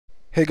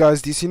Hey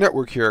guys, DC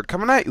Network here,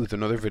 coming at you with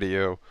another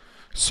video.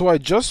 So I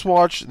just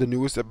watched the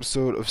newest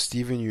episode of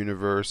Steven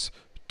Universe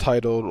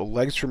titled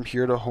Legs from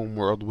Here to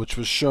Homeworld, which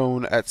was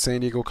shown at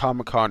San Diego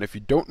Comic-Con. If you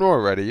don't know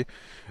already,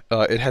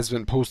 it has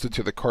been posted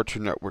to the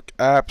Cartoon Network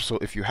app, so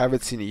if you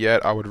haven't seen it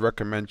yet, I would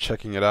recommend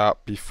checking it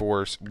out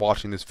before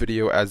watching this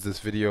video, as this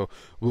video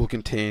will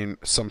contain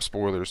some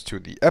spoilers to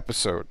the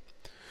episode.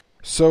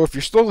 So if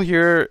you're still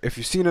here, if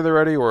you've seen it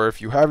already, or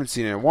if you haven't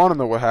seen it and want to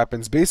know what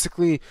happens,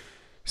 basically,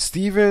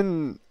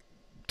 Steven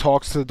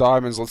talks to the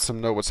Diamonds, lets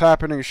them know what's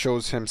happening,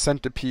 shows him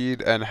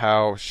Centipede and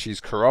how she's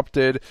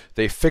corrupted.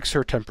 They fix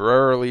her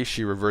temporarily,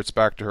 she reverts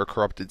back to her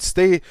corrupted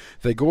state.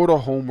 They go to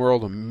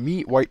Homeworld and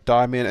meet White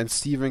Diamond, and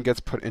Steven gets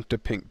put into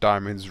Pink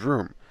Diamond's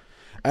room.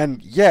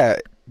 And yeah,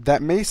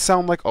 that may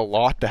sound like a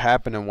lot to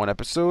happen in one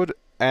episode,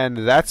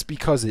 and that's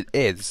because it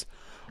is.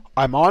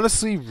 I'm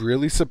honestly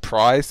really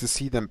surprised to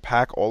see them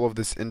pack all of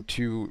this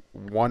into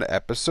one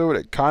episode.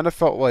 It kind of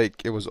felt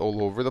like it was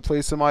all over the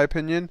place, in my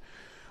opinion.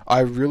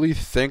 I really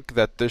think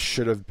that this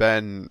should have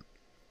been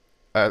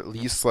at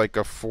least like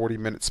a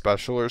 40-minute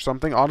special or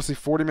something. Honestly,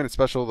 40-minute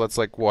special, that's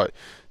like what?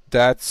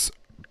 That's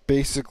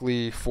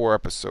basically 4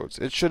 episodes.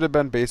 It should have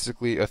been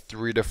basically a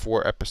 3 to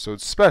 4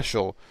 episode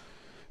special,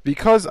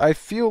 because I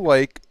feel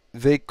like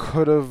they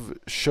could have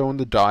shown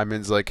the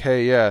Diamonds like,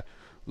 hey, yeah,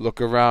 look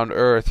around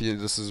Earth.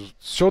 This is,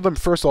 show them,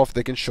 first off,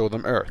 they can show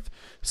them Earth.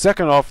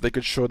 Second off, they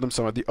could show them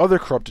some of the other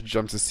corrupted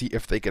gems to see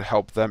if they could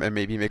help them and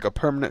maybe make a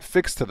permanent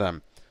fix to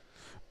them.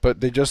 But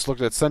they just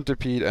looked at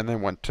Centipede and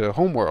then went to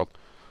Homeworld.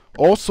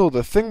 Also,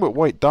 the thing with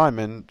White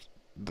Diamond,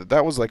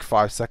 that was like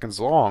 5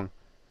 seconds long.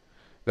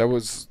 That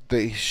was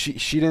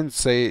she didn't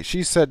say,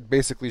 she said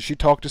basically she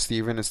talked to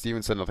Steven and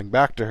Steven said nothing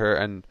back to her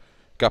and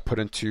got put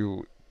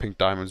into Pink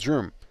Diamond's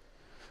room.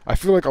 I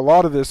feel like a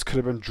lot of this could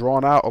have been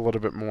drawn out a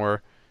little bit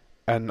more,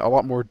 and a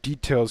lot more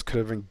details could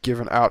have been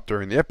given out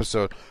during the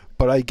episode.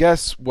 But I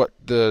guess what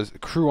the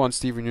crew on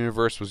Steven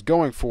Universe was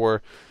going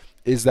for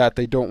is that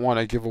they don't want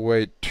to give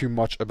away too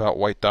much about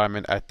White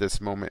Diamond at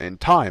this moment in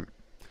time.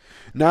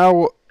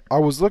 Now, I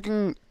was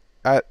looking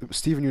at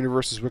Steven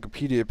Universe's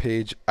Wikipedia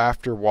page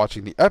after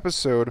watching the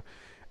episode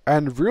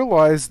and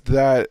realized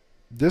that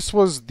this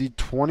was the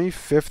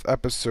 25th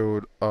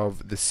episode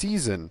of the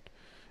season.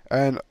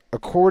 And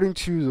according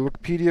to the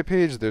Wikipedia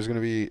page, there's going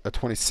to be a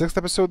 26th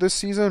episode this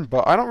season,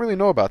 but I don't really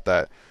know about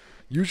that.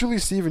 Usually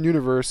Steven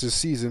Universe's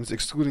seasons,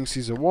 excluding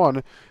season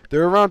 1,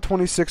 they're around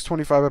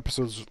 26-25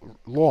 episodes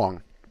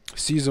long.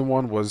 Season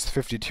 1 was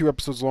 52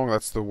 episodes long,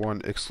 that's the one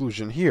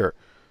exclusion here.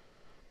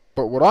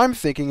 But what I'm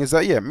thinking is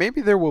that, yeah, maybe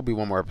there will be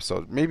one more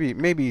episode.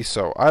 Maybe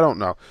so. I don't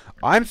know.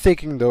 I'm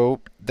thinking, though,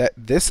 that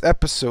this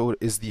episode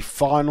is the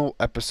final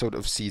episode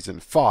of Season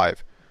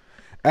 5.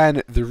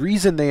 And the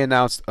reason they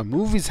announced a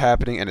movie's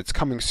happening and it's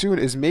coming soon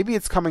is maybe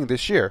it's coming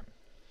this year.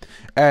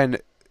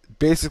 And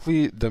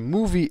basically, the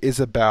movie is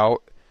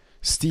about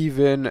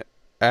Steven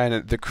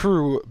and the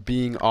crew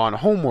being on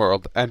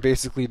Homeworld, and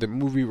basically the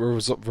movie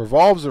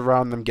revolves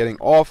around them getting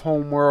off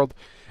Homeworld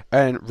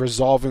and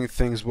resolving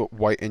things with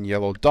White and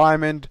Yellow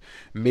Diamond,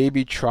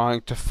 maybe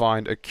trying to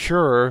find a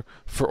cure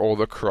for all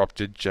the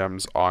corrupted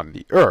gems on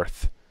the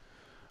Earth.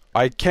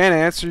 I can't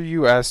answer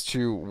you as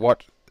to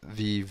what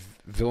the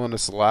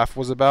villainous laugh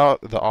was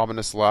about, the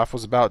ominous laugh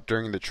was about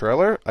during the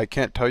trailer. I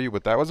can't tell you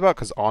what that was about,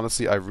 because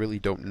honestly I really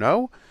don't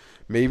know.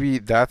 Maybe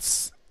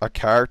that's a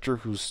character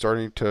who's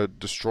starting to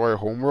destroy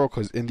Homeworld,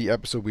 because in the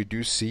episode we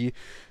do see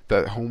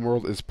that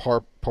Homeworld is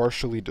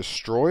partially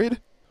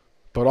destroyed.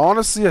 But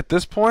honestly, at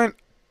this point,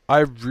 I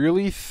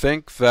really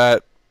think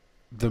that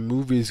the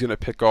movie is going to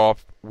pick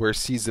off where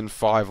Season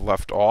 5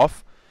 left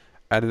off,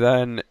 and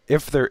then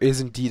if there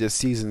is indeed a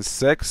Season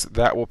 6,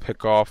 that will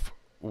pick off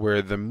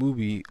where the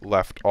movie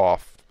left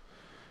off.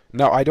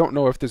 Now, I don't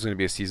know if there's going to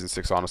be a Season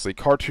 6, honestly.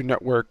 Cartoon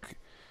Network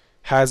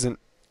hasn't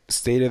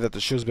stated that the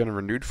show's been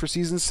renewed for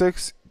Season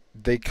 6.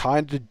 They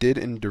kind of did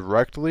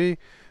indirectly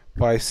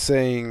by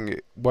saying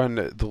when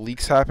the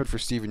leaks happened for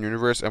Steven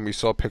Universe and we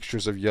saw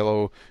pictures of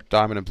Yellow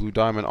Diamond and Blue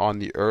Diamond on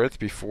the Earth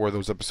before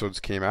those episodes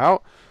came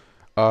out,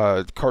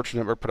 Cartoon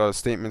Network put out a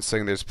statement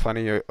saying there's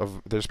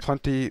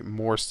plenty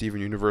more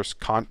Steven Universe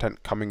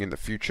content coming in the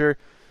future.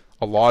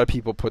 A lot of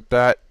people put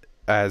that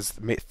as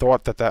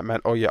thought that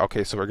meant, oh yeah,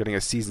 okay, so we're getting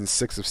a Season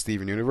 6 of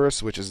Steven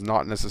Universe, which is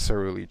not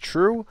necessarily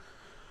true.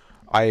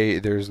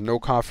 There's no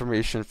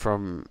confirmation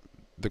from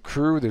the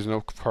crew, there's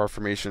no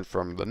confirmation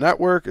from the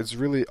network. It's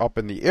really up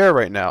in the air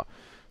right now.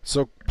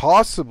 So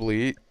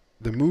possibly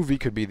the movie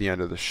could be the end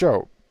of the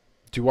show.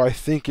 Do I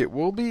think it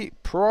will be?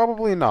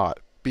 Probably not,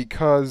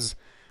 because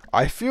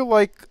I feel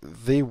like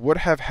they would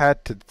have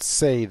had to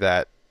say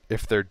that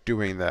if they're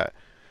doing that.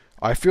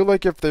 I feel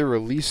like if they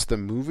release the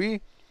movie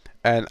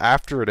and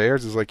after it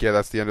airs it's like, yeah,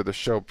 that's the end of the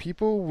show,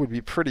 people would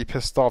be pretty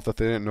pissed off that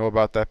they didn't know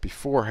about that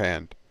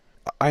beforehand.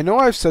 I know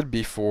I've said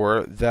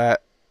before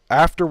that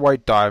after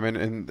White Diamond,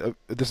 and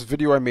this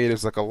video I made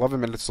is like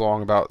 11 minutes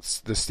long about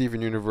the Steven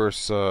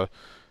Universe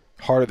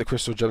Heart of the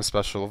Crystal Gem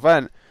special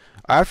event.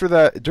 After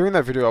that, during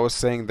that video I was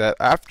saying that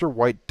after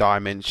White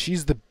Diamond,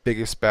 she's the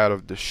biggest bad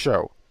of the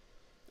show.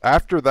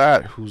 After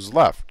that, who's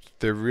left?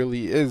 there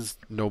really is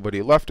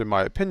nobody left, in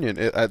my opinion,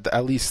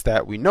 at least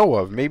that we know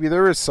of. Maybe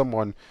there is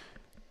someone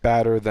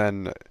badder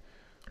than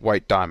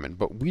White Diamond,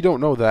 but we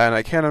don't know that, and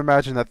I can't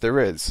imagine that there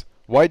is.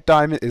 White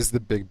Diamond is the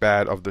big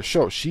bad of the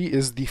show. She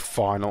is the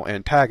final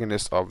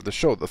antagonist of the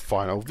show, the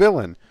final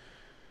villain.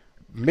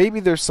 Maybe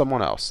there's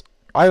someone else.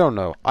 I don't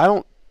know.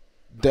 I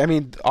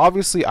mean,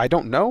 obviously, I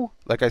don't know.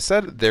 Like I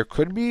said, there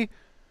could be,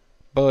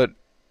 but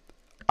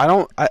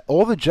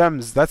all the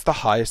gems, that's the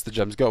highest the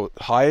gems go.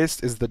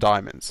 Highest is the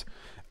diamonds.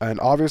 And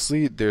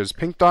obviously, there's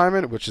Pink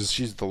Diamond,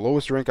 she's the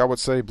lowest rank, I would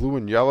say. Blue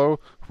and Yellow,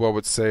 who I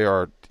would say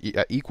are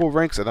at equal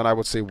ranks. And then I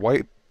would say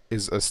White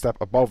is a step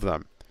above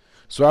them.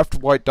 So after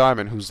White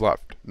Diamond, who's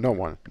left? No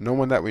one. No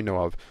one that we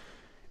know of.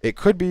 It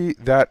could be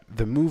that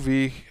the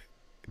movie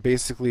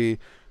basically...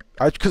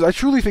 Because I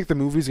truly think the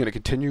movie is going to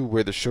continue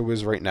where the show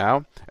is right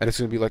now. And it's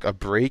going to be like a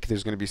break.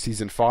 There's going to be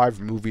season 5,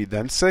 movie,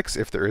 then 6,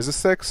 if there is a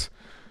 6.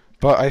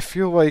 But I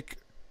feel like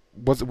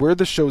where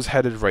the show's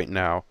headed right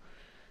now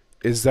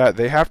is that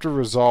they have to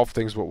resolve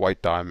things with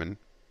White Diamond.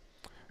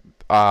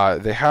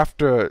 They have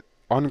to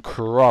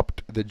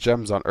uncorrupt the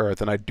gems on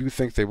Earth. And I do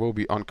think they will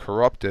be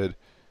uncorrupted.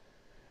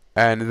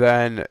 And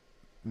then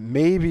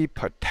maybe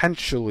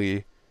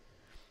potentially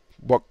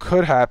what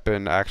could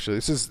happen, actually,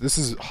 this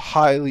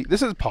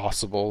is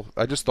possible.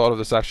 I just thought of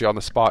this actually on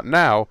the spot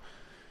now.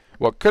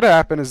 What could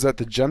happen is that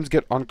the gems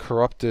get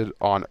uncorrupted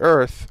on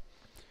Earth,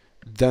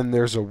 then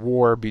there's a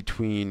war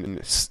between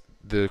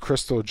the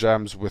crystal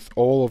gems with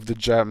all of the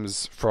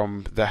gems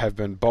that have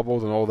been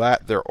bubbled and all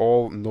that. They're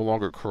all no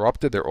longer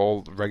corrupted. They're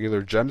all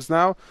regular gems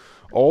now.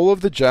 All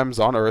of the gems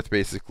on Earth,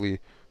 basically,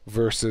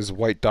 versus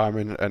White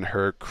Diamond and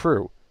her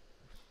crew.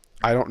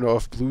 I don't know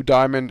if Blue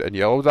Diamond and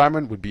Yellow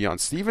Diamond would be on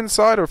Steven's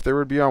side or if they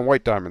would be on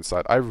White Diamond's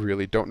side. I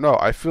really don't know.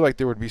 I feel like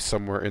they would be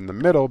somewhere in the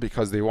middle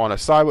because they want to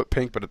side with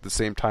Pink, but at the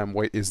same time,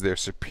 White is their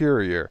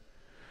superior.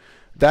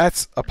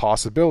 That's a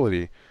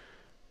possibility.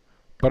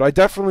 But I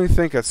definitely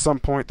think at some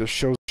point the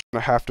show's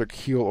going to have to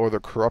heal all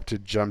the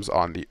corrupted gems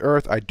on the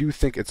Earth. I do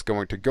think it's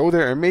going to go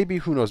there, and maybe,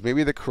 who knows,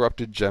 maybe the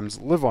corrupted gems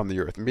live on the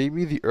Earth.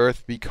 Maybe the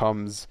Earth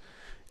becomes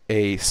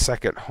a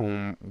second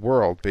home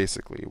world,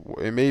 basically.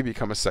 It may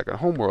become a second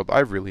home world. I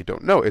really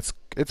don't know. It's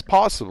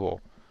possible.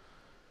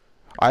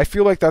 I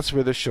feel like that's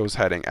where the show's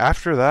heading.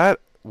 After that,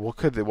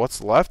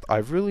 what's left? I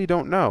really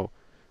don't know.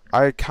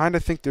 I kind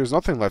of think there's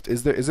nothing left.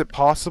 Is it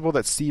possible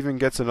that Steven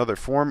gets another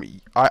form?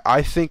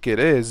 I think it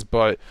is,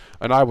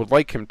 and I would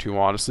like him to,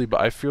 honestly, but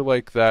I feel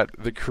like that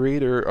the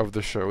creator of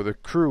the show, the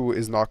crew,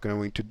 is not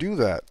going to do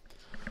that.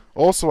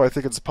 Also, I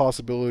think it's a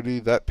possibility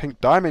that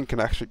Pink Diamond can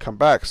actually come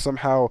back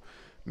somehow.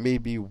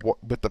 Maybe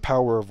with the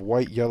power of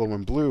White, Yellow,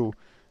 and Blue,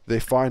 they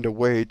find a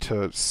way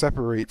to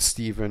separate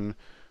Steven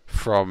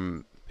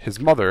from his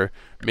mother.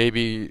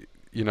 Maybe,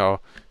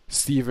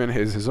 Steven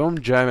is his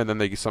own gem, and then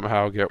they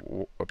somehow get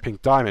a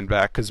Pink Diamond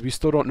back, because we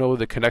still don't know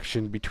the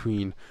connection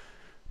between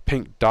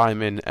Pink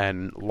Diamond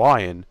and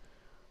Lion.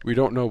 We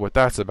don't know what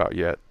that's about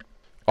yet.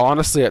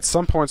 Honestly, at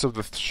some points of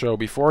the show,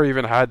 before I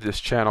even had this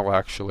channel,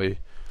 actually,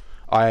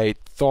 I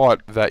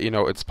thought that,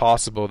 it's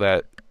possible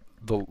that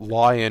the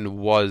Lion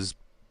was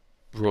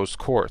Rose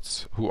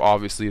Quartz, who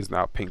obviously is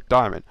now Pink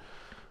Diamond.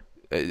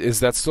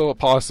 Is that still a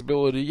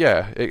possibility?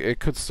 Yeah, it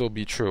could still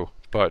be true,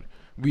 but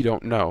we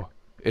don't know.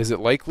 Is it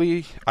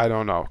likely? I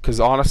don't know, because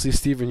honestly,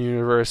 Steven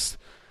Universe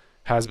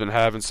has been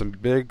having some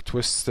big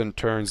twists and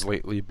turns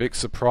lately, big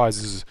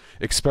surprises,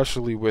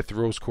 especially with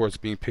Rose Quartz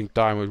being Pink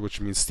Diamond, which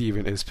means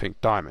Steven is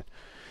Pink Diamond.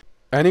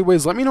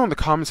 Anyways, let me know in the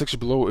comment section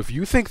below if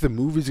you think the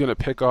movie's going to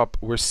pick up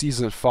where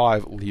Season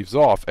 5 leaves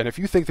off, and if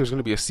you think there's going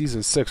to be a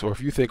Season 6, or if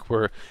you think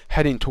we're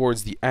heading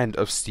towards the end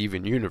of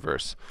Steven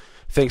Universe.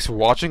 Thanks for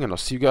watching, and I'll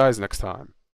see you guys next time.